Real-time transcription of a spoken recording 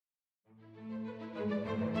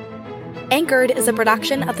Anchored is a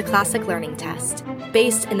production of the Classic Learning Test,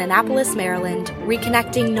 based in Annapolis, Maryland,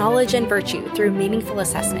 reconnecting knowledge and virtue through meaningful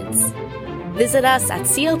assessments. Visit us at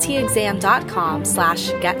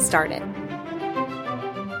cltexam.com/get started.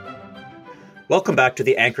 Welcome back to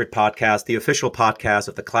the Anchored Podcast, the official podcast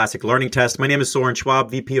of the Classic Learning Test. My name is Soren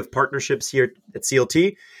Schwab, VP of Partnerships here at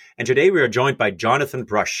CLT, and today we are joined by Jonathan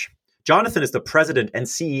Brush. Jonathan is the president and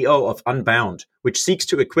CEO of Unbound, which seeks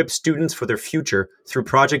to equip students for their future through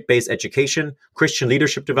project-based education, Christian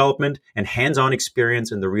leadership development, and hands-on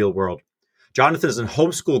experience in the real world. Jonathan is a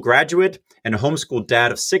homeschool graduate and a homeschool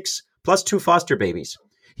dad of 6, plus 2 foster babies.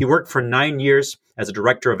 He worked for 9 years as a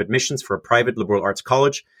director of admissions for a private liberal arts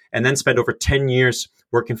college, and then spent over 10 years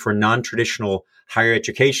working for non-traditional higher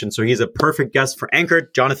education. So he's a perfect guest for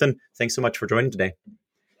Anchored. Jonathan, thanks so much for joining today.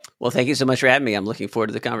 Well, thank you so much for having me. I'm looking forward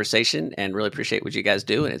to the conversation and really appreciate what you guys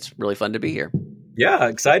do. And it's really fun to be here. Yeah,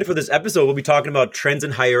 excited for this episode. We'll be talking about trends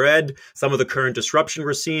in higher ed, some of the current disruption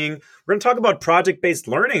we're seeing. We're going to talk about project-based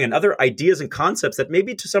learning and other ideas and concepts that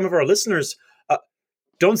maybe to some of our listeners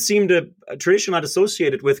don't seem to traditionally not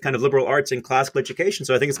associated with kind of liberal arts and classical education.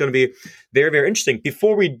 So I think it's going to be very, very interesting.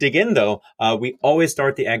 Before we dig in, though, we always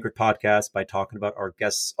start the Anchored podcast by talking about our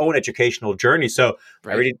guests' own educational journey. So I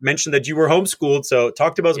already mentioned that you were homeschooled. So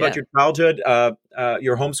talk to us about your childhood,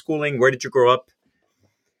 your homeschooling. Where did you grow up?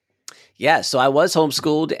 Yeah, so I was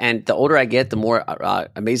homeschooled, and the older I get, the more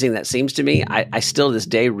amazing that seems to me. I still to this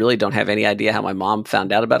day really don't have any idea how my mom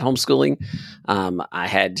found out about homeschooling. I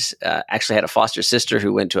had actually had a foster sister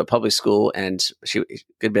who went to a public school, and she was a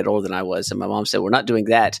good bit older than I was. And my mom said, "We're not doing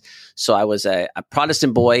that." So I was a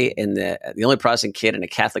Protestant boy and the only Protestant kid in a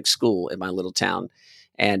Catholic school in my little town.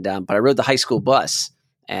 And but I rode the high school bus.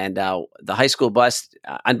 And the high school bus,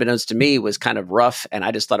 unbeknownst to me, was kind of rough, and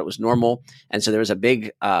I just thought it was normal. And so there was a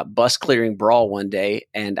big bus clearing brawl one day,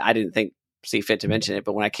 and I didn't see fit to mention it.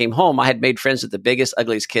 But when I came home, I had made friends with the biggest,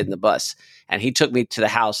 ugliest kid in the bus. And he took me to the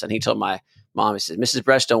house, and he told my mom, he said, "Mrs.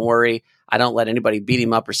 Brush, don't worry. I don't let anybody beat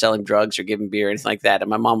him up or sell him drugs or give him beer or anything like that." And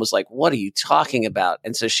my mom was like, "What are you talking about?"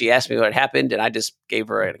 And so she asked me what had happened, and I just gave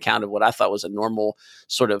her an account of what I thought was a normal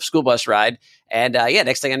sort of school bus ride. And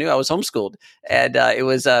next thing I knew, I was homeschooled. And it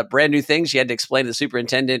was a brand new thing. She had to explain to the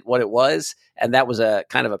superintendent what it was. And that was a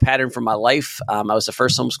kind of a pattern for my life. I was the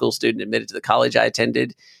first homeschool student admitted to the college I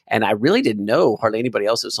attended. And I really didn't know hardly anybody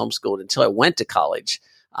else who was homeschooled until I went to college.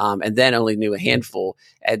 And then only knew a handful.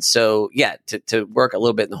 And so, to work a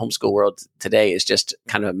little bit in the homeschool world today is just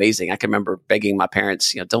kind of amazing. I can remember begging my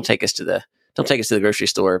parents, don't take us to the grocery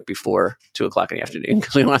store before 2:00 in the afternoon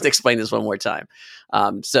because we don't have to explain this one more time.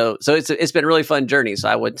 So it's been a really fun journey. So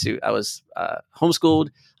I was homeschooled.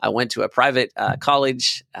 I went to a private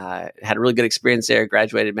college, had a really good experience there,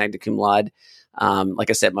 graduated magna cum laude. Like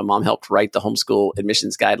I said, my mom helped write the homeschool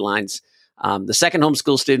admissions guidelines. The second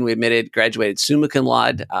homeschool student we admitted graduated summa cum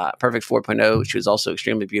laude, perfect 4.0. She was also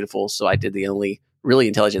extremely beautiful. So I did the only really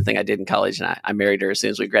intelligent thing I did in college, and I married her as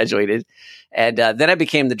soon as we graduated. And then I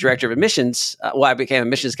became the director of admissions. I became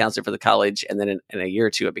admissions counselor for the college. And then in a year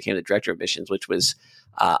or two, I became the director of admissions, which was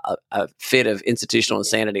a fit of institutional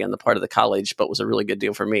insanity on the part of the college, but was a really good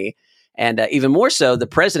deal for me. And even more so, the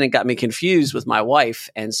president got me confused with my wife.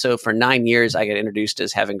 And so for 9 years, I got introduced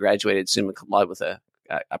as having graduated summa cum laude with a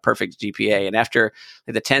perfect GPA. And after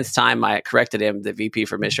the 10th time I corrected him, the VP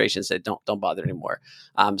for administration said, don't bother anymore.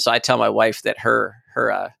 So I tell my wife that her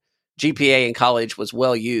GPA in college was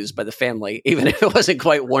well used by the family, even if it wasn't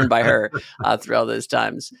quite worn by her through all those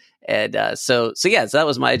times. And so that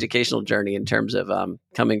was my educational journey in terms of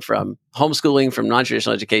coming from homeschooling, from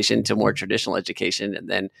non-traditional education to more traditional education, and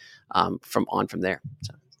then from there.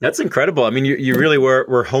 So. That's incredible. I mean, you really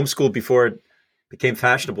were homeschooled before it became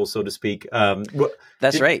fashionable, so to speak.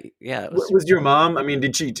 That's right. Yeah. Was your mom, I mean,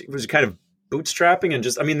 was she kind of bootstrapping and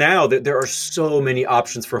now there are so many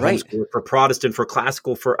options for homeschool, for Protestant, for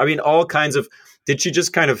classical, all kinds of, did she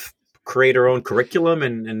just kind of create her own curriculum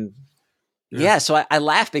and Yeah, so I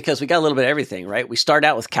laugh because we got a little bit of everything, right? We started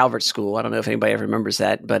out with Calvert School. I don't know if anybody ever remembers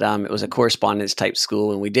that, but it was a correspondence type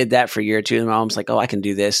school, and we did that for a year or two. And my mom's like, "Oh, I can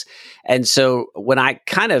do this." And so when I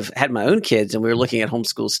kind of had my own kids and we were looking at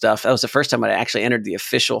homeschool stuff, that was the first time I actually entered the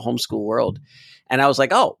official homeschool world. And I was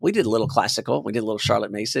like, "Oh, we did a little classical, we did a little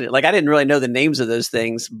Charlotte Mason." Like I didn't really know the names of those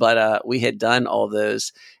things, but we had done all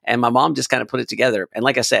those, and my mom just kind of put it together. And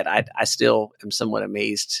like I said, I still am somewhat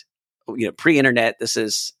amazed. Pre-internet, this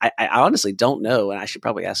is, I honestly don't know. And I should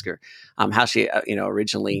probably ask her how she,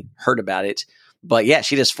 originally heard about it. But yeah,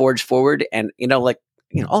 she just forged forward and,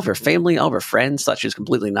 all of her family, all of her friends thought she was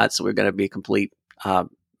completely nuts. So we're going to be complete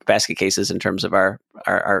basket cases in terms of our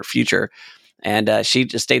future. And she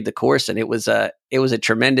just stayed the course, and it was a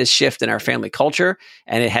tremendous shift in our family culture,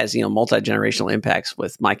 and it has multi-generational impacts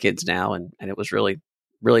with my kids now, and it was really,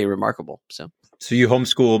 really remarkable. So you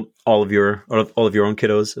homeschool all of your own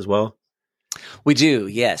kiddos as well? We do,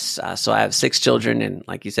 yes. So I have 6 children, and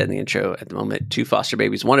like you said in the intro, at the moment, 2 foster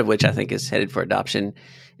babies, one of which I think is headed for adoption.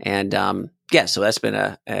 And so that's been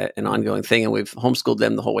an ongoing thing, and we've homeschooled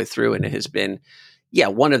them the whole way through, and it has been,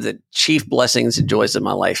 one of the chief blessings and joys of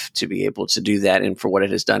my life to be able to do that, and for what it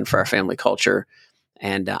has done for our family culture.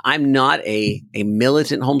 And I'm not a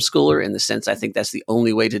militant homeschooler in the sense I think that's the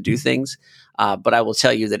only way to do things. But I will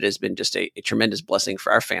tell you that it has been just a tremendous blessing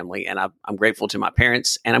for our family. And I'm grateful to my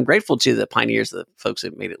parents, and I'm grateful to the pioneers, the folks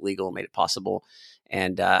that made it legal, made it possible.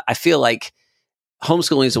 And I feel like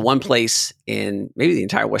homeschooling is the one place in maybe the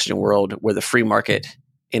entire Western world where the free market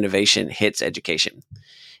innovation hits education.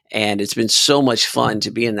 And it's been so much fun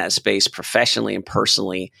to be in that space professionally and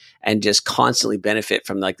personally, and just constantly benefit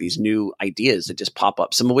from like these new ideas that just pop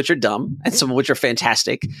up, some of which are dumb and some of which are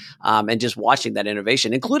fantastic. And just watching that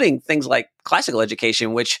innovation, including things like classical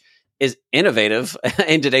education, which is innovative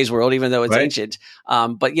in today's world, even though it's ancient.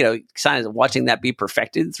 But, kind of watching that be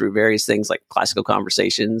perfected through various things like classical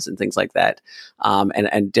conversations and things like that,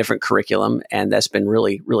 and different curriculum. And that's been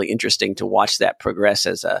really, really interesting to watch that progress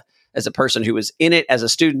as a person who was in it as a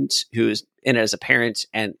student, who's in it as a parent,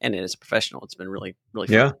 and as a professional. It's been really, really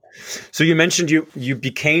fun. Yeah. So you mentioned you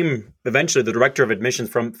became eventually the director of admissions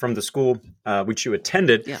from the school which you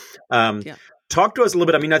attended. Yeah. Talk to us a little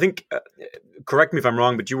bit. I mean, I think, correct me if I'm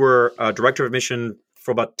wrong, but you were director of admission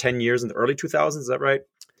for about 10 years in the early 2000s. Is that right?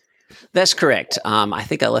 That's correct. I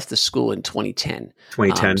think I left the school in 2010.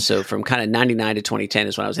 2010. So from kind of 99 to 2010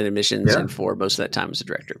 is when I was in admissions, and for most of that time as a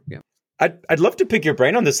director. Yeah. I'd love to pick your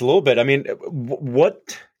brain on this a little bit. I mean,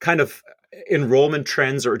 what kind of enrollment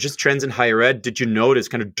trends or just trends in higher ed did you notice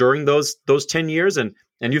kind of during those 10 years? And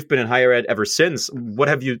you've been in higher ed ever since. What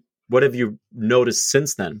have you noticed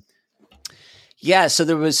since then? Yeah, so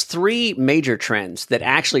there was 3 major trends that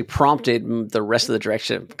actually prompted the rest of the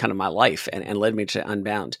direction of kind of my life and led me to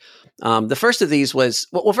Unbound. The first of these was,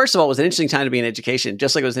 first of all, it was an interesting time to be in education,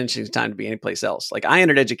 just like it was an interesting time to be anyplace else. Like I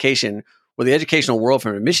entered education where the educational world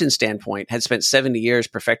from an admissions standpoint had spent 70 years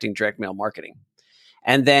perfecting direct mail marketing.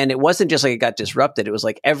 And then it wasn't just like it got disrupted. It was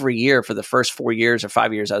like every year for the first 4 years or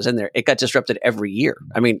 5 years I was in there, it got disrupted every year.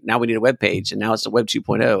 I mean, now we need a web page, and now it's the web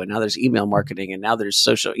 2.0, and now there's email marketing, and now there's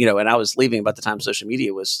social, and I was leaving about the time social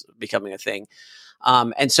media was becoming a thing.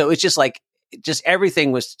 And so it's just like,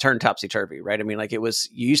 everything was turned topsy-turvy, right? I mean, like you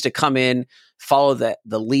used to come in, follow the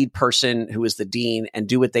lead person who was the dean and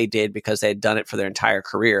do what they did because they had done it for their entire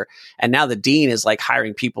career. And now the dean is like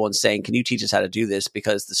hiring people and saying, can you teach us how to do this?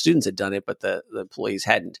 Because the students had done it, but the employees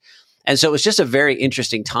hadn't. And so it was just a very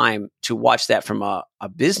interesting time to watch that from a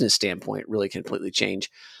business standpoint really completely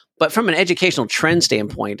change. But from an educational trend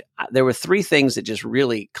standpoint, there were 3 things that just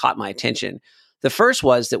really caught my attention. The first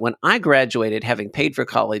was that when I graduated, having paid for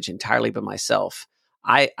college entirely by myself,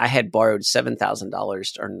 I had borrowed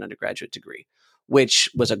 $7,000 to earn an undergraduate degree, which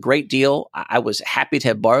was a great deal. I was happy to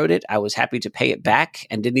have borrowed it. I was happy to pay it back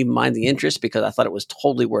and didn't even mind the interest because I thought it was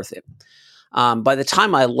totally worth it. By the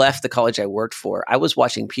time I left the college I worked for, I was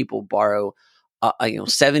watching people borrow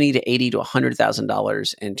 $70,000 to $80,000 to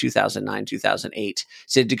 $100,000 in 2009, 2008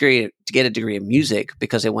 to get a degree in music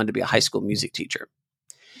because they wanted to be a high school music teacher.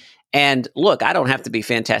 And look, I don't have to be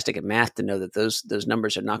fantastic at math to know that those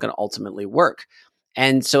numbers are not going to ultimately work.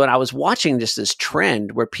 And so, I was watching just this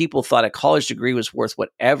trend where people thought a college degree was worth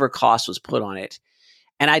whatever cost was put on it.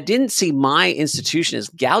 And I didn't see my institution as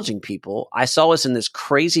gouging people. I saw us in this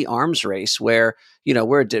crazy arms race where,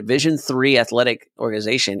 we're a Division III athletic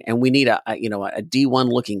organization and we need a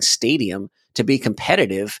D1 looking stadium to be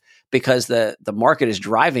competitive because the market is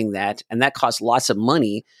driving that, and that costs lots of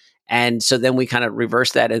money. And so then we kind of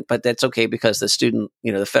reverse that, but that's okay because the student,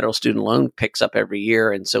 the federal student loan picks up every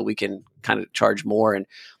year. And so we can kind of charge more. And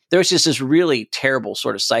there was just this really terrible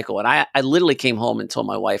sort of cycle. And I literally came home and told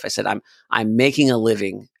my wife, I said, I'm making a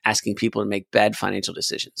living asking people to make bad financial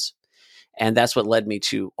decisions. And that's what led me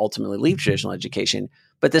to ultimately leave traditional education.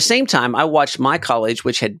 But at the same time, I watched my college,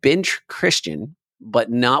 which had been Christian, but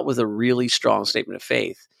not with a really strong statement of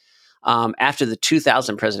faith. After the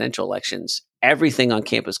 2000 presidential elections, everything on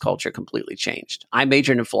campus culture completely changed. I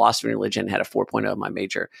majored in philosophy and religion, had a 4.0 in my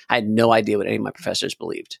major. I had no idea what any of my professors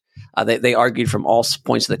believed. They argued from all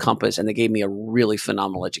points of the compass, and they gave me a really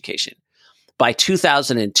phenomenal education. By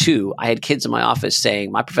 2002, I had kids in my office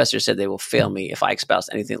saying, my professor said they will fail me if I espouse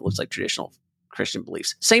anything that looks like traditional Christian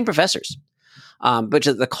beliefs. Same professors. But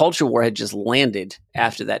the culture war had just landed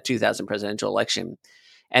after that 2000 presidential election.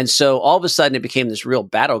 And so all of a sudden it became this real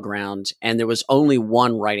battleground, and there was only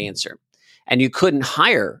one right answer. And you couldn't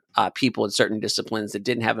hire people in certain disciplines that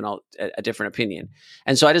didn't have a different opinion.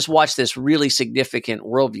 And so I just watched this really significant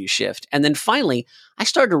worldview shift. And then finally, I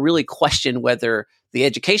started to really question whether the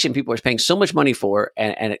education people were paying so much money for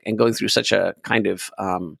and going through such a kind of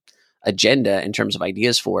agenda in terms of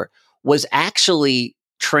ideas for was actually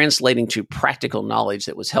translating to practical knowledge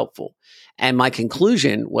that was helpful. And my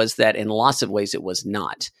conclusion was that in lots of ways it was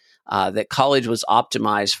not. That college was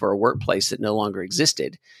optimized for a workplace that no longer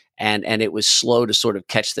existed. And it was slow to sort of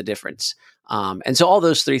catch the difference. And so all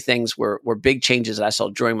those three things were big changes that I saw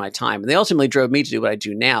during my time. And they ultimately drove me to do what I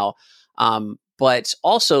do now, but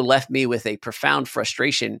also left me with a profound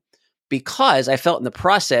frustration because I felt in the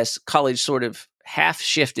process, college sort of half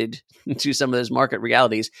shifted to some of those market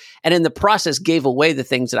realities. And in the process gave away the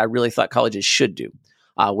things that I really thought colleges should do,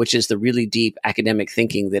 which is the really deep academic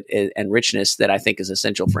thinking and richness that I think is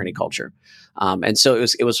essential for any culture. And so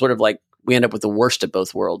it was sort of like, we end up with the worst of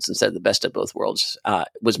both worlds instead of the best of both worlds,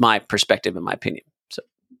 was my perspective and my opinion. So,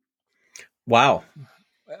 wow.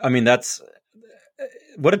 I mean, that's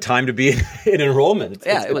what a time to be in enrollment.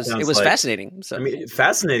 It was like, fascinating. So, I mean,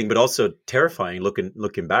 fascinating, but also terrifying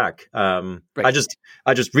looking back. Right. I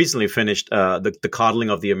just recently finished the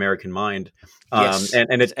Coddling of the American Mind. Yes.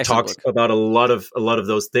 And it talks about a lot of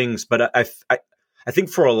those things. But I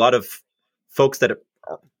think for a lot of folks that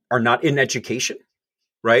are not in education,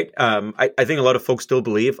 right? I think a lot of folks still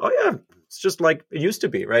believe, oh yeah, it's just like it used to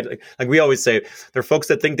be, right? Like we always say, there are folks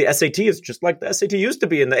that think the SAT is just like the SAT used to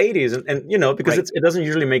be in the 80s, and because right. it doesn't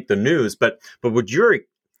usually make the news. But what you're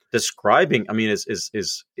describing, I mean, is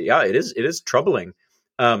it is troubling.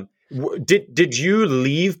 Did you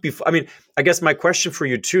leave before? I mean, I guess my question for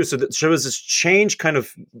you too. So was this change kind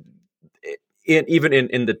of in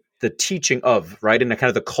the teaching of, right, in the kind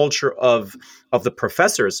of the culture of the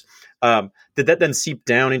professors? Did that then seep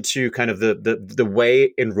down into kind of the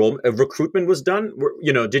way recruitment was done?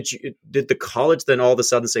 Did the college then all of a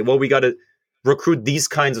sudden say, well, we got to recruit these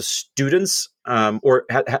kinds of students, or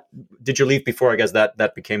did you leave before? I guess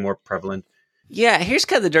that became more prevalent. Yeah, here's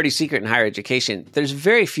kind of the dirty secret in higher education. There's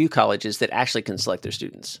very few colleges that actually can select their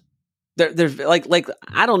students. There's like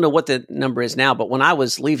I don't know what the number is now, but when I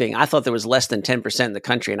was leaving, I thought there was less than 10% in the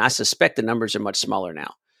country, and I suspect the numbers are much smaller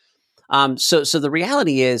now. So the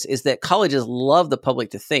reality is that colleges love the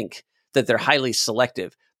public to think that they're highly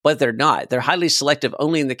selective, but they're not. They're highly selective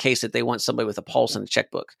only in the case that they want somebody with a pulse and a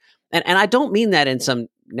checkbook. And I don't mean that in some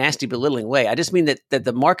nasty belittling way. I just mean that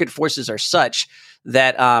the market forces are such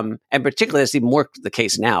that, and particularly that's even more the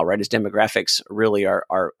case now, right? As demographics really are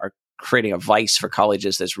creating a vice for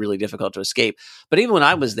colleges that's really difficult to escape. But even when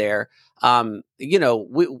I was there,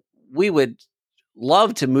 we would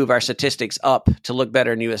love to move our statistics up to look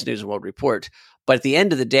better in U.S. News and World Report. But at the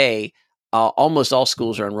end of the day, almost all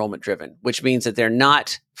schools are enrollment driven, which means that they're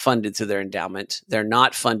not funded through their endowment. They're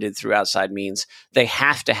not funded through outside means. They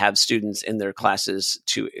have to have students in their classes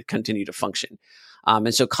to continue to function.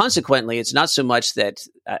 And so consequently, it's not so much that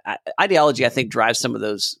ideology, I think, drives some of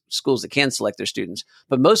those schools that can select their students,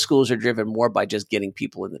 but most schools are driven more by just getting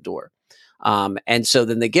people in the door. And so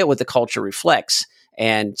then they get what the culture reflects.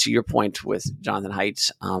 And to your point with Jonathan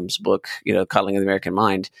Haidt's book, Coddling of the American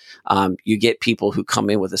Mind, you get people who come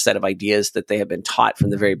in with a set of ideas that they have been taught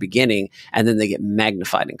from the very beginning, and then they get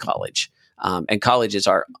magnified in college. And colleges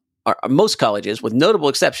are most colleges, with notable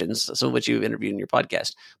exceptions, some of which you interviewed in your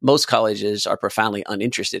podcast, most colleges are profoundly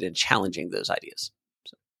uninterested in challenging those ideas.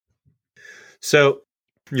 So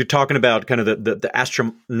you're talking about kind of the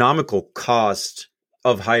astronomical cost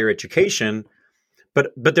of higher education,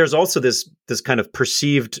 but there's also this kind of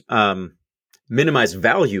perceived minimized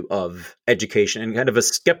value of education and kind of a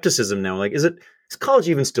skepticism now. Like, is college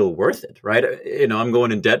even still worth it? Right? I'm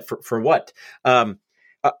going in debt for what?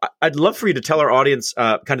 I'd love for you to tell our audience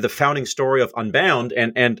kind of the founding story of Unbound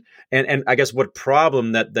and I guess what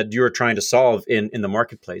problem that you're trying to solve in the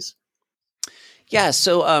marketplace. Yeah,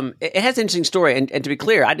 so it has an interesting story. And to be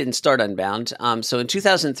clear, I didn't start Unbound. So in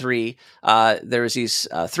 2003, there was these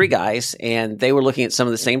three guys, and they were looking at some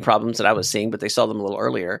of the same problems that I was seeing, but they saw them a little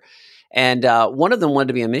earlier. And one of them wanted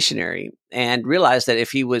to be a missionary and realized that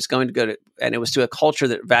if he was going to go to, and it was to a culture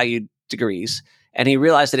that valued degrees, and he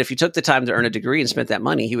realized that if he took the time to earn a degree and spent that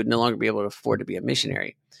money, he would no longer be able to afford to be a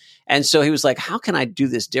missionary. And so he was like, how can I do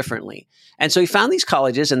this differently? And so he found these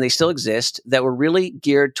colleges, and they still exist, that were really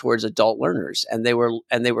geared towards adult learners. And they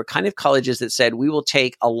were kind of colleges that said, we will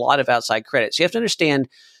take a lot of outside credit. So you have to understand,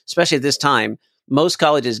 especially at this time, most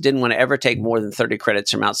colleges didn't want to ever take more than 30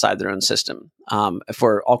 credits from outside their own system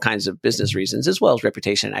for all kinds of business reasons, as well as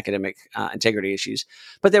reputation and academic integrity issues.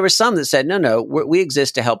 But there were some that said, no, we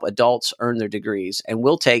exist to help adults earn their degrees, and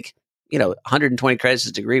we'll take 120 credits as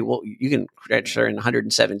a degree. Well, you can register in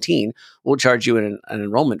 117. We'll charge you an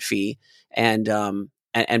enrollment fee and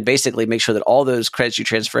basically make sure that all those credits you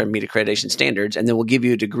transfer meet accreditation standards, and then we'll give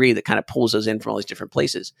you a degree that kind of pulls those in from all these different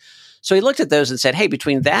places. So he looked at those and said, hey,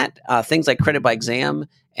 between that, things like credit by exam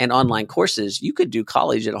and online courses, you could do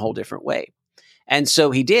college in a whole different way. And so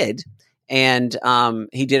he did, and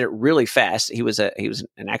he did it really fast. He was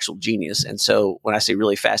an actual genius. And so when I say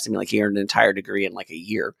really fast, I mean like he earned an entire degree in like a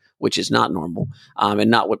year, which is not normal, and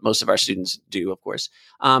not what most of our students do, of course.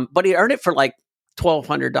 But he earned it for like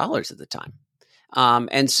 $1,200 at the time.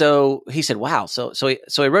 And so he said, wow. So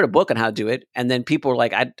he wrote a book on how to do it. And then people were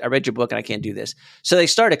like, I read your book and I can't do this. So they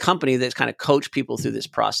started a company that's kind of coached people through this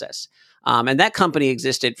process. And that company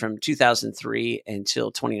existed from 2003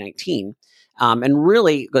 until 2019. And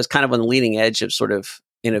really was kind of on the leading edge of sort of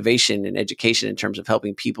innovation and education in terms of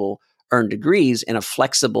helping people earn degrees in a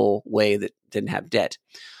flexible way that didn't have debt.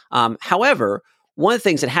 However, one of the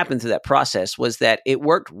things that happened through that process was that it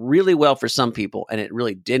worked really well for some people and it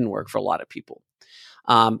really didn't work for a lot of people.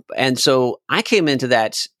 And so I came into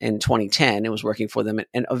that in 2010 and was working for them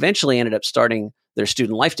and eventually ended up starting their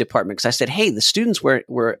student life department because I said, hey, the students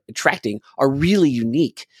we're attracting are really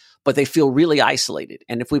unique, but they feel really isolated.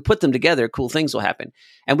 And if we put them together, cool things will happen.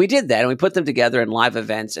 And we did that. And we put them together in live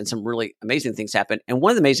events and some really amazing things happened. And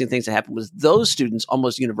one of the amazing things that happened was those students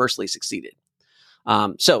almost universally succeeded.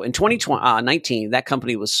 So in 2019, that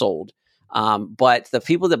company was sold. But the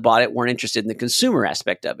people that bought it weren't interested in the consumer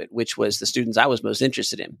aspect of it, which was the students I was most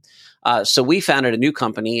interested in. So we founded a new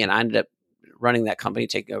company and I ended up running that company,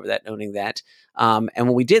 taking over that, owning that. And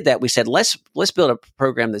when we did that, we said, let's build a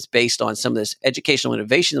program that's based on some of this educational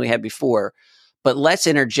innovation that we had before, but let's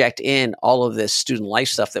interject in all of this student life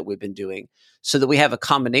stuff that we've been doing so that we have a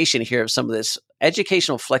combination here of some of this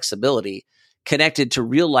educational flexibility connected to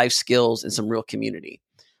real life skills and some real community.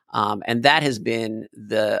 And that has been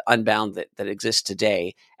the Unbound that exists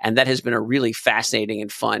today. And that has been a really fascinating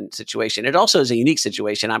and fun situation. It also is a unique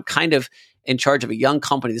situation. I'm kind of in charge of a young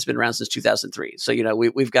company that's been around since 2003. So, we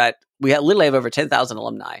literally have over 10,000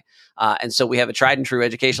 alumni. And so we have a tried and true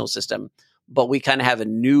educational system, but we kind of have a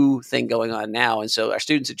new thing going on now. And so our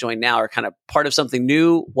students that join now are kind of part of something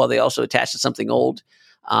new while they also attach to something old.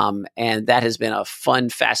 And that has been a fun,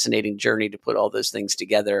 fascinating journey to put all those things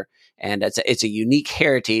together. And it's a unique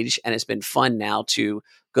heritage. And it's been fun now to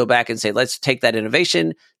go back and say, let's take that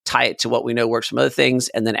innovation, tie it to what we know works from other things,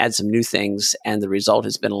 and then add some new things. And the result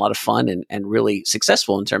has been a lot of fun and really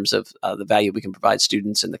successful in terms of the value we can provide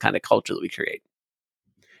students and the kind of culture that we create.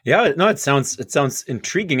 Yeah, no, it sounds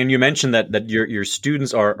intriguing. And you mentioned that your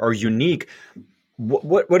students are unique.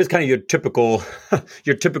 What is kind of your typical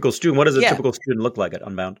student? What does a typical student look like at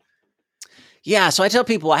Unbound? Yeah, so I tell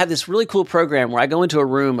people I have this really cool program where I go into a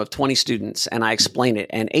room of 20 students and I explain it,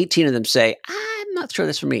 and 18 of them say, "I'm not sure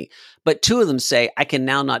that's for me," but 2 of them say, "I can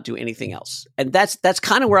now not do anything else," and that's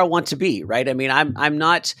kind of where I want to be, right? I mean, I'm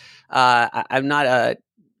not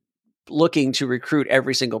looking to recruit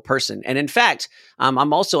every single person, and in fact,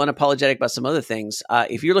 I'm also unapologetic about some other things.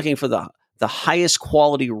 If you're looking for the highest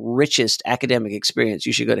quality, richest academic experience,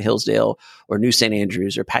 you should go to Hillsdale or New St.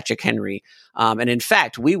 Andrews or Patrick Henry. And in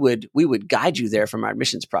fact, we would guide you there from our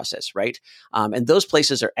admissions process, right? And those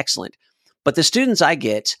places are excellent. But the students I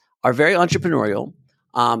get are very entrepreneurial.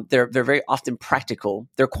 They're very often practical.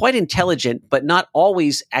 They're quite intelligent, but not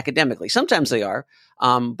always academically. Sometimes they are,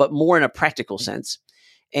 but more in a practical sense.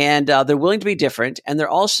 And they're willing to be different. And they're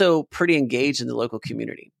also pretty engaged in the local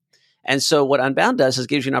community. And so what Unbound does is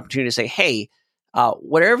gives you an opportunity to say, hey,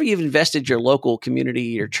 whatever you've invested your local community,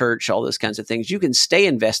 your church, all those kinds of things, you can stay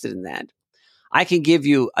invested in that. I can give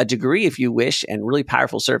you a degree if you wish and really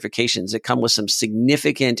powerful certifications that come with some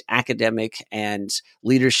significant academic and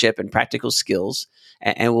leadership and practical skills,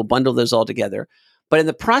 and we'll bundle those all together. But in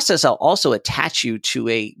the process, I'll also attach you to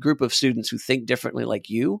a group of students who think differently like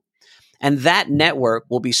you. And that network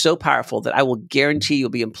will be so powerful that I will guarantee you'll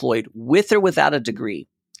be employed with or without a degree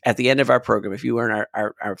at the end of our program, if you earn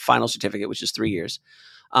our final certificate, which is 3 years,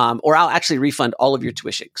 or I'll actually refund all of your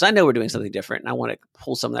tuition because I know we're doing something different and I want to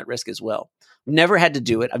pull some of that risk as well. Never had to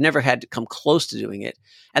do it. I've never had to come close to doing it.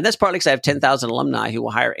 And that's partly because I have 10,000 alumni who will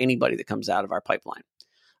hire anybody that comes out of our pipeline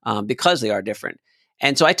because they are different.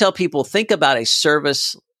 And so I tell people, think about a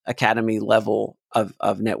service academy level of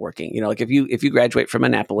networking. Like if you graduate from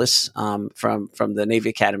Annapolis, from the Navy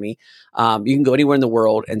Academy, you can go anywhere in the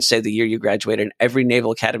world and say the year you graduated, and every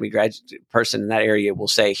Naval Academy person in that area will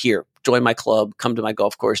say, "Here, join my club, come to my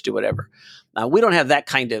golf course, do whatever. We don't have that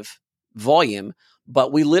kind of volume,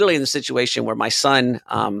 but we literally in the situation where my son,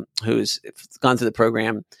 who's gone through the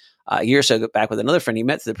program a year or so back with another friend he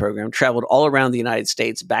met through the program, traveled all around the United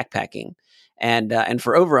States backpacking. And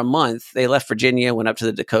for over a month, they left Virginia, went up to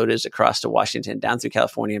the Dakotas, across to Washington, down through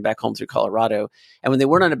California, and back home through Colorado. And when they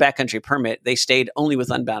weren't on a backcountry permit, they stayed only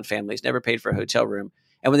with unbound families, never paid for a hotel room.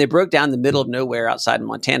 And when they broke down the middle of nowhere outside in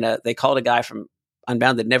Montana, they called a guy from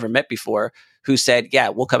Unbound they'd never met before who said, yeah,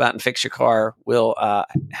 we'll come out and fix your car. We'll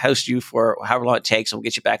host you for however long it takes, and we'll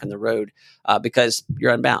get you back on the road because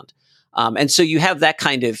you're unbound. And so you have that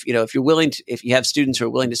kind of, if you're willing to, if you have students who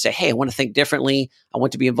are willing to say, hey, I want to think differently. I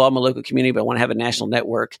want to be involved in my local community, but I want to have a national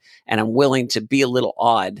network, and I'm willing to be a little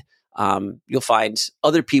odd. You'll find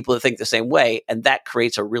other people that think the same way. And that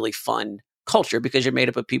creates a really fun culture because you're made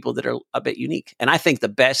up of people that are a bit unique. And I think the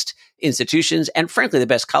best institutions and frankly, the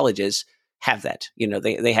best colleges have that.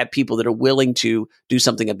 They have people that are willing to do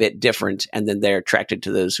something a bit different, and then they're attracted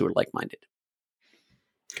to those who are like-minded.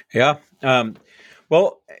 Yeah.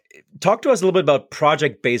 Well, talk to us a little bit about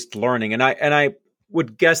project-based learning. And I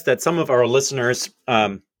would guess that some of our listeners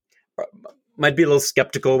might be a little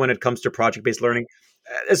skeptical when it comes to project-based learning,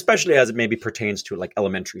 especially as it maybe pertains to like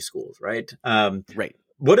elementary schools, right? Right.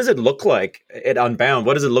 What does it look like at Unbound?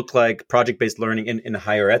 What does it look like project-based learning in a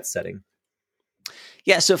higher ed setting?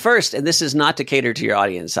 Yeah. So first, and this is not to cater to your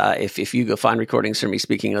audience. If you go find recordings from me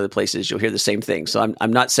speaking in other places, you'll hear the same thing. So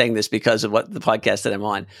I'm not saying this because of what the podcast that I'm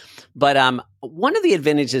on. But one of the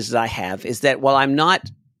advantages that I have is that while I'm not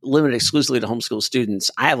limited exclusively to homeschool students,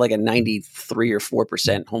 I have like a 93 or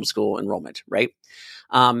 4% homeschool enrollment, right?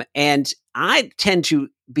 And I tend to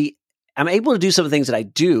I'm able to do some of the things that I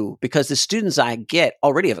do because the students I get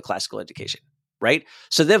already have a classical education. Right.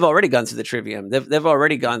 So they've already gone through the trivium. They've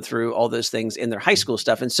already gone through all those things in their high school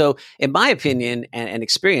stuff. And so in my opinion and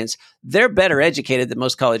experience, they're better educated than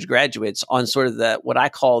most college graduates on sort of what I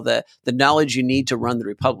call the knowledge you need to run the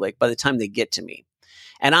republic by the time they get to me.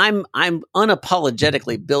 And I'm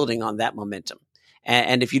unapologetically building on that momentum.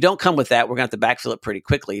 And if you don't come with that, we're going to have to backfill it pretty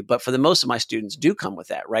quickly. But for the most of my students do come with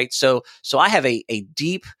that. Right. So I have a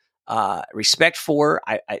deep respect for.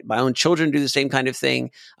 My own children do the same kind of thing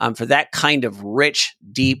for that kind of rich,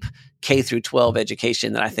 deep K through 12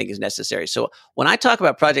 education that I think is necessary. So when I talk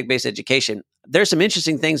about project-based education, there's some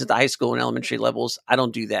interesting things at the high school and elementary levels. I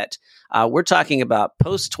don't do that. We're talking about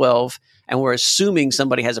post-12, and we're assuming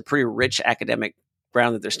somebody has a pretty rich academic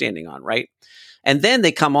ground that they're standing on, right? And then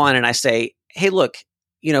they come on and I say, hey, look,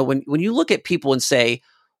 when you look at people and say,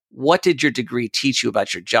 what did your degree teach you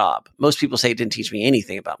about your job? Most people say it didn't teach me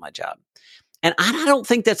anything about my job. And I don't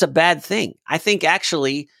think that's a bad thing. I think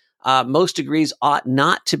actually most degrees ought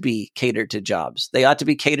not to be catered to jobs. They ought to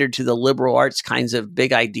be catered to the liberal arts kinds of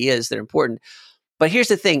big ideas that are important. But here's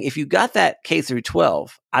the thing. If you got that K through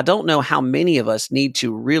 12, I don't know how many of us need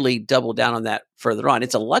to really double down on that further on.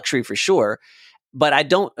 It's a luxury for sure. But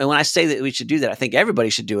and when I say that we should do that, I think everybody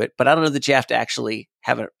should do it. But I don't know that you have to actually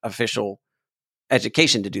have an official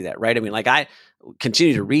education to do that, right? I mean, like I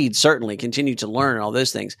continue to read, certainly continue to learn and all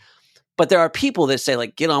those things. But there are people that say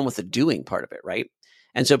like, get on with the doing part of it, right?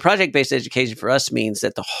 And so project-based education for us means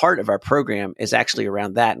that the heart of our program is actually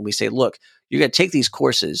around that. And we say, look, you're going to take these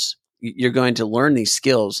courses, you're going to learn these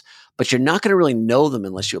skills, but you're not going to really know them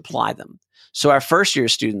unless you apply them. So our first year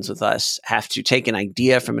students with us have to take an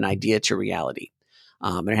idea from an idea to reality.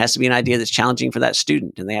 And it has to be an idea that's challenging for that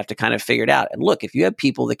student, and they have to kind of figure it out. And look, if you have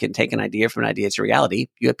people that can take an idea from an idea to reality,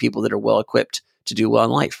 you have people that are well equipped to do well in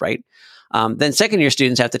life, right? Then second year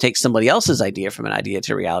students have to take somebody else's idea from an idea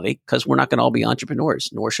to reality, because we're not going to all be entrepreneurs,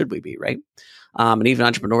 nor should we be, right? And even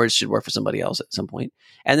entrepreneurs should work for somebody else at some point.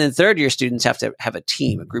 And then third year students have to have a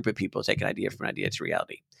team, a group of people take an idea from an idea to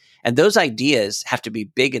reality. And those ideas have to be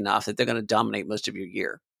big enough that they're going to dominate most of your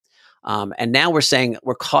year. And now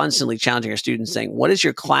we're constantly challenging our students saying, what is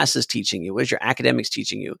your classes teaching you? What is your academics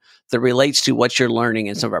teaching you that relates to what you're learning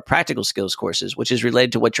in some of our practical skills courses, which is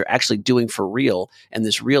related to what you're actually doing for real and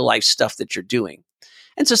this real life stuff that you're doing.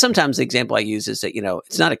 And so sometimes the example I use is that,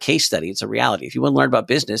 it's not a case study, it's a reality. If you want to learn about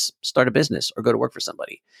business, start a business or go to work for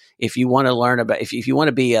somebody. If you want to learn about, if you want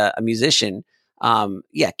to be a musician,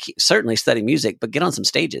 certainly study music, but get on some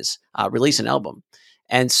stages, release an album.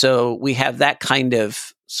 And so we have that kind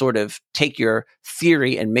of sort of take your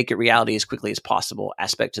theory and make it reality as quickly as possible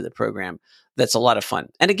aspect to the program. That's a lot of fun.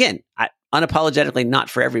 And again, unapologetically not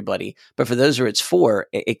for everybody, but for those who it's for,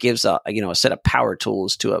 it gives a set of power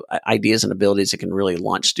tools to ideas and abilities that can really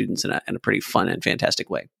launch students in a pretty fun and fantastic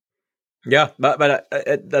way. Yeah, but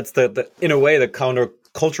that's the in a way the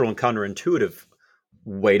countercultural and counterintuitive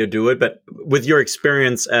way to do it. But with your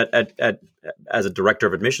experience at as a director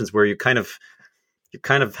of admissions, where you kind of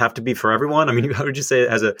have to be for everyone. I mean, how would you say it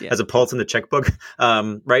has a pulse in the checkbook,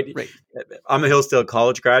 right? I'm a Hillsdale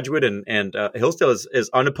College graduate, and Hillsdale is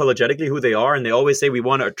unapologetically who they are, and they always say we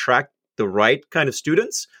want to attract the right kind of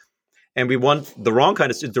students, and we want the wrong kind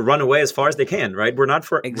of students to run away as far as they can. Right? We're not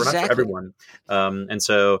for everyone, and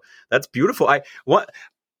so that's beautiful.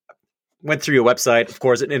 Went through your website, of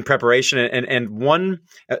course, in preparation, and one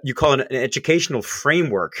you call it an educational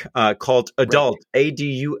framework called ADULT,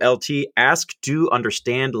 ADULT, Ask, Do,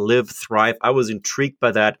 Understand, Live, Thrive. I was intrigued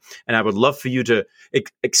by that, and I would love for you to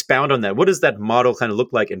expound on that. What does that model kind of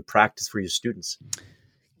look like in practice for your students?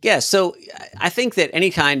 Yeah, so I think that any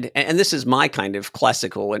kind, and this is my kind of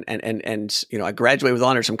classical, and I graduated with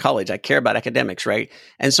honors from college. I care about academics, right?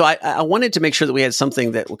 And so I wanted to make sure that we had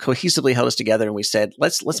something that cohesively held us together, and we said,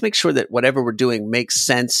 let's make sure that whatever we're doing makes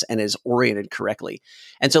sense and is oriented correctly.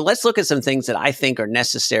 And so let's look at some things that I think are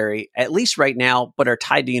necessary, at least right now, but are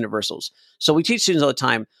tied to universals. So we teach students all the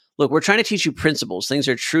time, look, we're trying to teach you principles. Things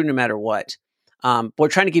are true no matter what. But we're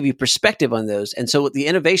trying to give you perspective on those. And so the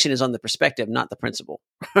innovation is on the perspective, not the principle,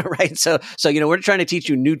 right? So we're trying to teach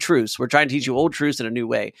you new truths. We're trying to teach you old truths in a new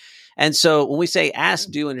way. And so when we say ask,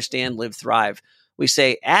 do, understand, live, thrive, we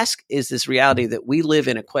say ask is this reality that we live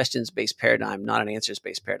in a questions-based paradigm, not an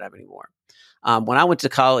answers-based paradigm anymore. When I went to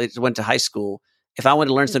college, went to high school, if I wanted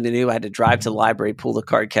to learn something new, I had to drive to the library, pull the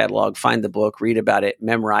card catalog, find the book, read about it,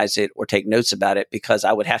 memorize it, or take notes about it, because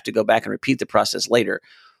I would have to go back and repeat the process later.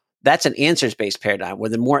 That's an answers-based paradigm,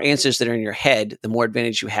 where the more answers that are in your head, the more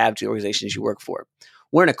advantage you have to the organizations you work for.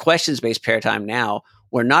 We're in a questions-based paradigm now,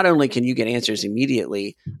 where not only can you get answers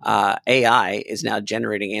immediately, AI is now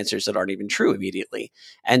generating answers that aren't even true immediately.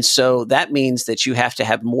 And so that means that you have to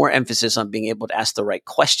have more emphasis on being able to ask the right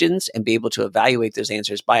questions and be able to evaluate those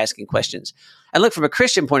answers by asking questions. And look, from a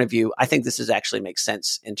Christian point of view, I think this actually makes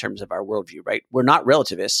sense in terms of our worldview, right? We're not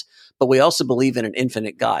relativists, but we also believe in an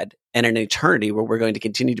infinite God and an eternity where we're going to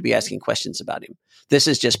continue to be asking questions about him. This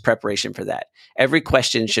is just preparation for that. Every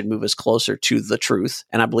question should move us closer to the truth.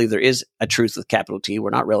 And I believe there is a truth with capital T.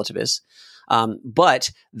 We're not relativists.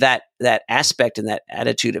 But that aspect and that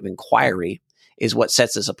attitude of inquiry is what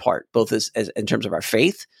sets us apart, both as in terms of our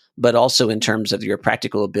faith, but also in terms of your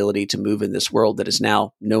practical ability to move in this world that is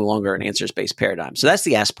now no longer an answers-based paradigm. So that's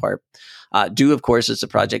the ask part. Do, of course, is a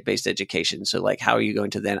project-based education. So like, how are you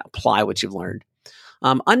going to then apply what you've learned?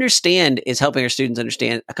 Understand is helping our students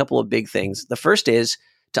understand a couple of big things. The first is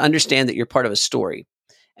to understand that you're part of a story.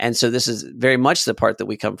 And so this is very much the part that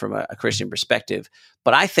we come from a Christian perspective.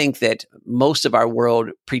 But I think that most of our world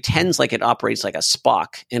pretends like it operates like a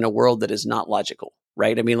Spock in a world that is not logical,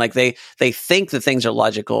 right? I mean, like they think that things are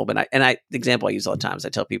logical. But the example I use all the time is I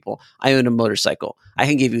tell people, I own a motorcycle. I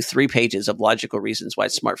can give you 3 pages of logical reasons why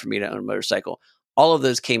it's smart for me to own a motorcycle. All of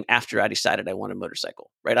those came after I decided I want a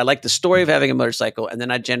motorcycle, right? I like the story of having a motorcycle, and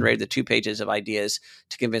then I generated the 2 pages of ideas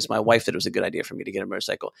to convince my wife that it was a good idea for me to get a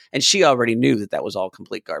motorcycle. And she already knew that was all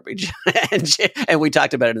complete garbage. and we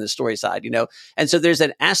talked about it in the story side, And so there's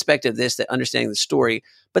an aspect of this, that understanding the story,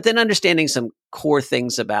 but then understanding some core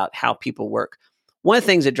things about how people work. One of the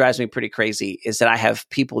things that drives me pretty crazy is that I have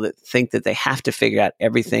people that think that they have to figure out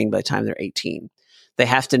everything by the time they're 18. They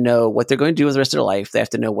have to know what they're going to do with the rest of their life. They have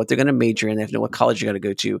to know what they're going to major in. They have to know what college they're going to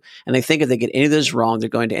go to. And they think if they get any of those wrong, they're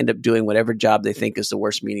going to end up doing whatever job they think is the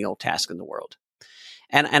worst menial task in the world.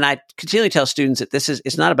 And I continually tell students that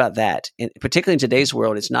it's not about that. And particularly in today's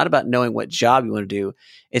world, it's not about knowing what job you want to do.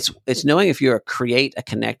 It's knowing if you're a create, a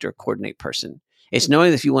connect, or a coordinate person. It's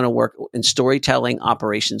knowing if you want to work in storytelling,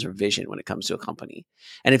 operations, or vision when it comes to a company.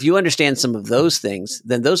 And if you understand some of those things,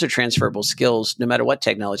 then those are transferable skills no matter what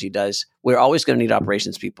technology does. We're always going to need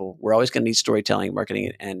operations people. We're always going to need storytelling,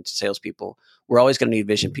 marketing, and sales people. We're always going to need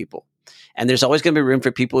vision people. And there's always going to be room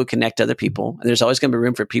for people who connect other people. And there's always going to be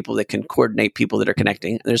room for people that can coordinate people that are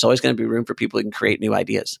connecting. And there's always going to be room for people who can create new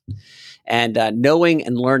ideas. And knowing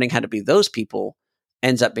and learning how to be those people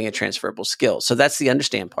ends up being a transferable skill. So that's the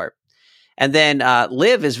understand part. And then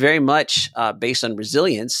live is very much based on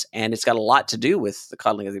resilience, and it's got a lot to do with the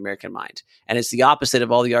coddling of the American mind. And it's the opposite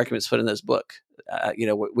of all the arguments put in this book.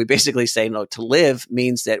 We basically say, to live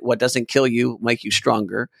means that what doesn't kill you make you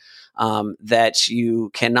stronger, that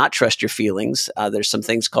you cannot trust your feelings. There's some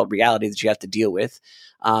things called reality that you have to deal with,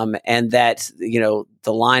 and that,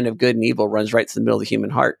 the line of good and evil runs right through the middle of the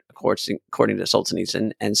human heart, according to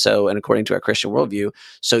Solzhenitsyn, and according to our Christian worldview.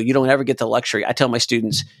 So you don't ever get the luxury. I tell my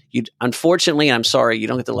students, unfortunately, I'm sorry, you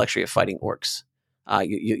don't get the luxury of fighting orcs.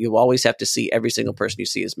 You always have to see every single person you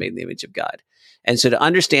see is made in the image of God. And so to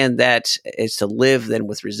understand that is to live then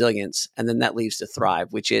with resilience. And then that leads to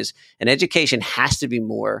thrive, which is an education has to be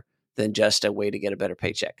more than just a way to get a better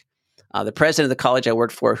paycheck. The president of the college I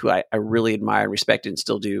worked for, who I really admire and respected and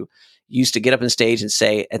still do, used to get up on stage and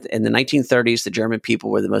say, in the 1930s, the German people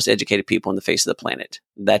were the most educated people on the face of the planet.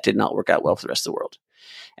 That did not work out well for the rest of the world.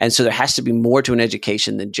 And so there has to be more to an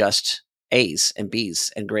education than just A's and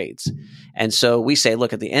B's and grades. And so we say,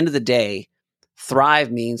 look, at the end of the day,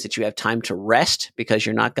 thrive means that you have time to rest because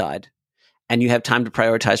you're not God, and you have time to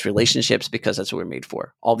prioritize relationships because that's what we're made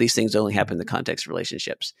for. All these things only happen in the context of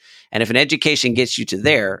relationships. And if an education gets you to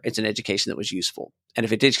there, it's an education that was useful. And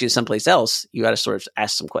if it did you someplace else, you got to sort of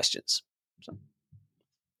ask some questions. So.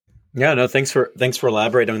 Yeah, no, thanks for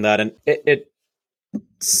elaborating on that. And it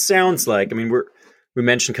sounds like, I mean, we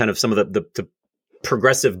mentioned kind of some of the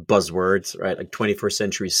progressive buzzwords, right? Like 21st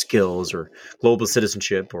century skills or global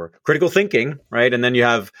citizenship or critical thinking, right? And then you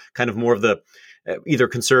have kind of more of the either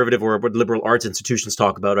conservative or what liberal arts institutions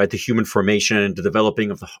talk about, right? The human formation, the developing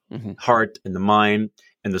of the heart and the mind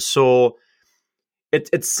and the soul.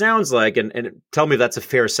 It sounds like, and tell me if that's a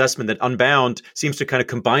fair assessment, that Unbound seems to kind of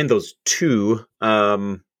combine those two,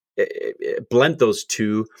 blend those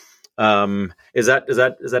two. Is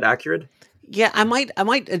that accurate? Yeah, I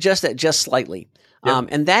might adjust that just slightly. Yep.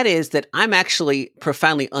 And that is that I'm actually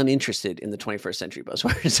profoundly uninterested in the 21st century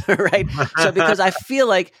buzzwords, right? So because I feel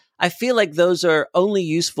like those are only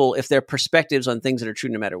useful if they're perspectives on things that are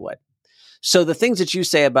true no matter what. So the things that you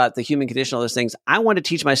say about the human condition, all those things, I want to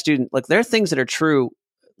teach my student, look, there are things that are true,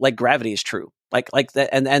 like gravity is true. Like that,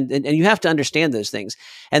 and you have to understand those things.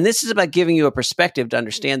 And this is about giving you a perspective to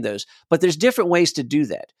understand those. But there's different ways to do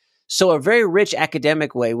that. So a very rich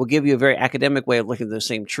academic way will give you a very academic way of looking at those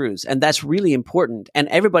same truths. And that's really important. And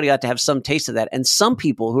everybody ought to have some taste of that. And some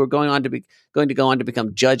people who are going to go on to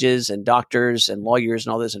become judges and doctors and lawyers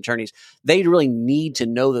and all those attorneys, they really need to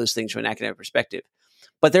know those things from an academic perspective.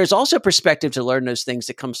 But there's also a perspective to learn those things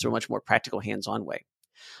that comes through a much more practical, hands-on way.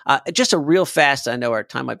 Just a real fast, I know our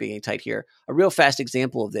time might be getting tight here, a real fast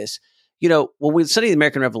example of this. You know, when we study the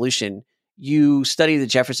American Revolution, you study the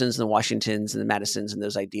Jeffersons and the Washingtons and the Madisons and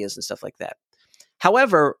those ideas and stuff like that.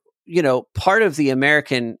 However, you know, part of the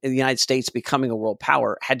United States becoming a world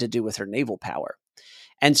power had to do with her naval power.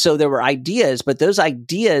 And so there were ideas, but those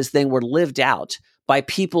ideas then were lived out by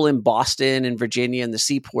people in Boston and Virginia and the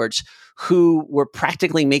seaports who were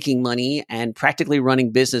practically making money and practically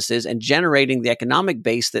running businesses and generating the economic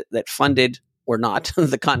base that funded or not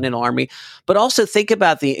the Continental Army. But also think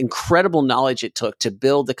about the incredible knowledge it took to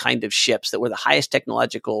build the kind of ships that were the highest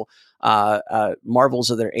technological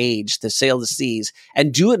marvels of their age to sail the seas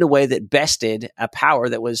and do it in a way that bested a power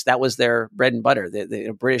that was their bread and butter.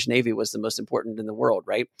 The British Navy was the most important in the world,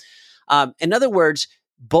 right? In other words,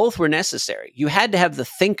 both were necessary. You had to have the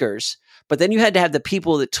thinkers, but then you had to have the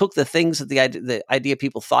people that took the things that the idea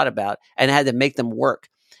people thought about and had to make them work.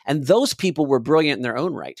 And those people were brilliant in their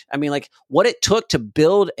own right. I mean, like what it took to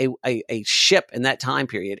build a ship in that time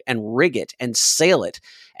period and rig it and sail it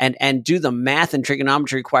and do the math and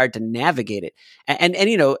trigonometry required to navigate it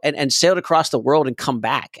and sail it across the world and come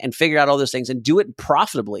back and figure out all those things and do it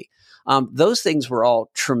profitably. Those things were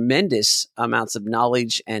all tremendous amounts of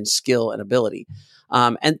knowledge and skill and ability.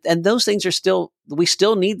 And those things we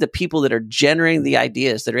still need the people that are generating the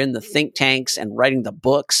ideas, that are in the think tanks and writing the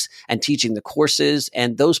books and teaching the courses.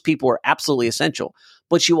 And those people are absolutely essential.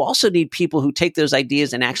 But you also need people who take those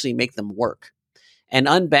ideas and actually make them work. And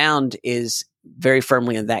Unbound is very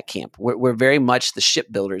firmly in that camp. We're very much the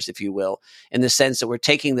shipbuilders, if you will, in the sense that we're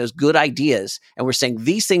taking those good ideas and we're saying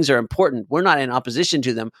these things are important. We're not in opposition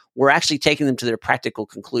to them. We're actually taking them to their practical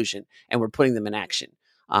conclusion and we're putting them in action.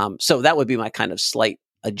 So that would be my kind of slight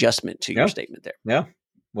adjustment to your statement there. Yeah.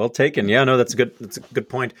 Well taken. Yeah, no, that's a good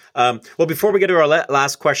point. Well, before we get to our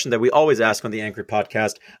last question that we always ask on the Anchored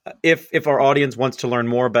podcast, if our audience wants to learn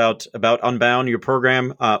more about Unbound, your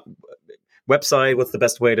program, website, what's the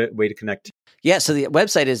best way to connect? Yeah, so the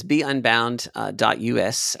website is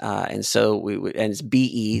beunbound.us, and so and it's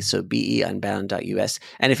BE, so beunbound.us.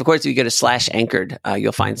 And if you go to /anchored,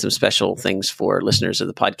 you'll find some special things for listeners of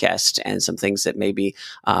the podcast and some things that may be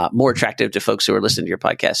more attractive to folks who are listening to your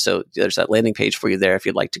podcast. So there's that landing page for you there if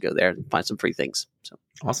you'd like to go there and find some free things. So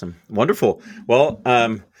awesome, wonderful. Well,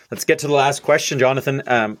 let's get to the last question, Jonathan.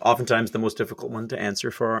 Oftentimes the most difficult one to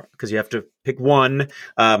answer because you have to pick one.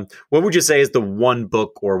 What would you say is the one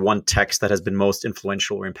book or one text that has been most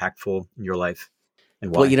influential or impactful in your life?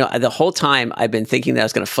 And why? Well, the whole time I've been thinking that I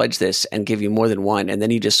was going to fudge this and give you more than one, and then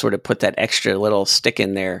you just sort of put that extra little stick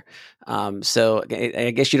in there. So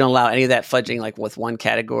I guess you don't allow any of that fudging like with one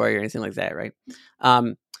category or anything like that, right?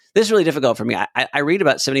 This is really difficult for me. I read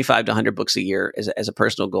about 75 to 100 books a year as a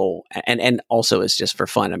personal goal, and also it's just for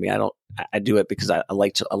fun. I mean, I do it because I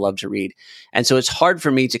love to read, and so it's hard for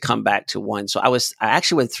me to come back to one. So I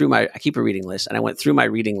actually went through I keep a reading list, and I went through my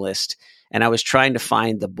reading list, and I was trying to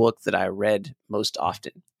find the book that I read most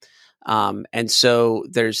often. And so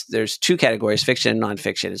there's two categories, fiction and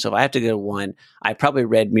nonfiction. And so if I have to go to one, I probably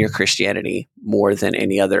read Mere Christianity more than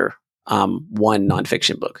any other one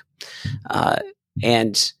nonfiction book.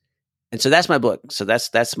 And so that's my book. So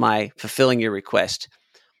that's my fulfilling your request.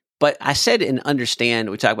 But I said in Understand,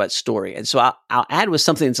 we talk about story. And so I'll add with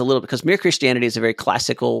something that's a little, because Mere Christianity is a very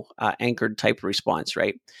classical anchored type of response,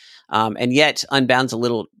 right? And yet Unbound's a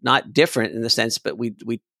little not different in the sense, but we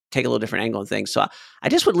take a little different angle on things. So I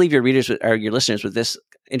just would leave your readers or your listeners with this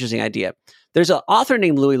interesting idea. There's an author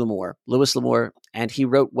named Louis L'Amour, and he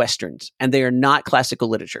wrote Westerns, and they are not classical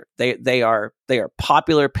literature. They are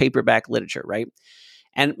popular paperback literature, right?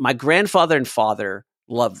 And my grandfather and father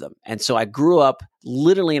loved them. And so I grew up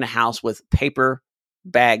literally in a house with paper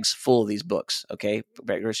bags full of these books, okay,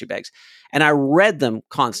 grocery bags. And I read them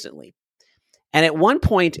constantly. And at one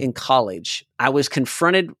point in college, I was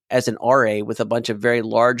confronted as an RA with a bunch of very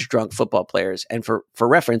large, drunk football players. And for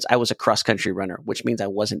reference, I was a cross-country runner, which means I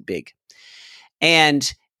wasn't big.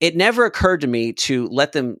 And it never occurred to me to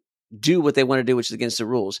let them do what they want to do, which is against the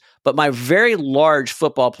rules. But my very large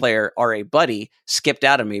football player RA buddy skipped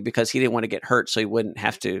out of me because he didn't want to get hurt, so he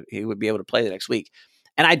would be able to play the next week.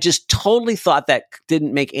 And I just totally thought that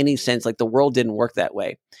didn't make any sense. Like the world didn't work that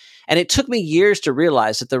way. And it took me years to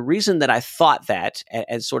realize that the reason that I thought that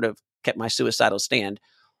and sort of kept my suicidal stand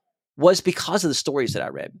was because of the stories that I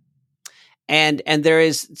read. And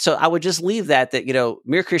so I would just leave that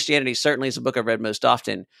Mere Christianity certainly is a book I've read most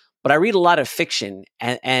often, but I read a lot of fiction,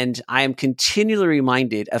 and I am continually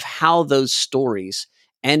reminded of how those stories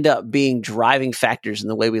end up being driving factors in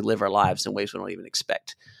the way we live our lives in ways we don't even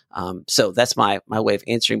expect. So that's my way of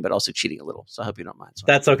answering, but also cheating a little. So I hope you don't mind. Sorry.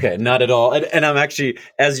 That's okay. Not at all. And I'm actually,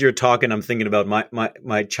 as you're talking, I'm thinking about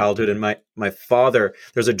my childhood and my father.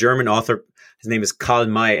 There's a German author. His name is Karl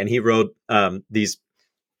May, and he wrote these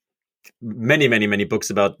many, many, many books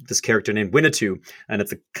about this character named Winnetou. And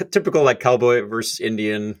it's a typical like cowboy versus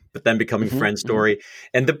Indian, but then becoming friend story.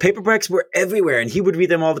 And the paperbacks were everywhere, and he would read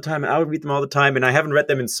them all the time, and I would read them all the time. And I haven't read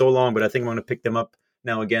them in so long, but I think I'm going to pick them up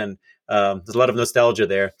now again. There's a lot of nostalgia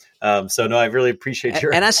there. So no, I really appreciate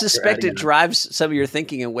your. And I suspect it drives some of your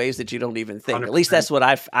thinking in ways that you don't even think. 100%. At least that's what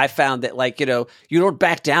I found, that you don't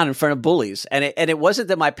back down in front of bullies. And it wasn't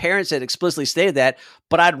that my parents had explicitly stated that,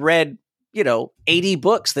 but I'd read 80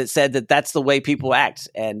 books that said that that's the way people act.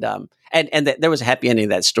 And that there was a happy ending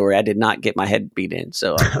to that story. I did not get my head beat in.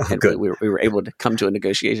 So we were able to come to a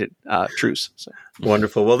negotiated truce. So.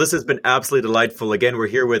 Wonderful. Well, this has been absolutely delightful. Again, we're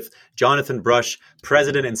here with Jonathan Brush,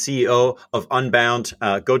 President and CEO of Unbound.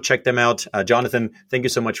 Go check them out. Jonathan, thank you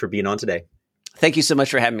so much for being on today. Thank you so much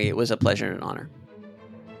for having me. It was a pleasure and an honor.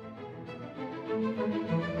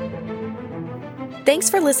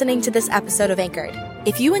 Thanks for listening to this episode of Anchored.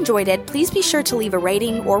 If you enjoyed it, please be sure to leave a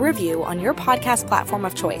rating or review on your podcast platform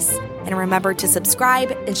of choice. And remember to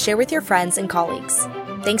subscribe and share with your friends and colleagues.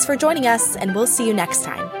 Thanks for joining us, and we'll see you next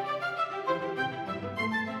time.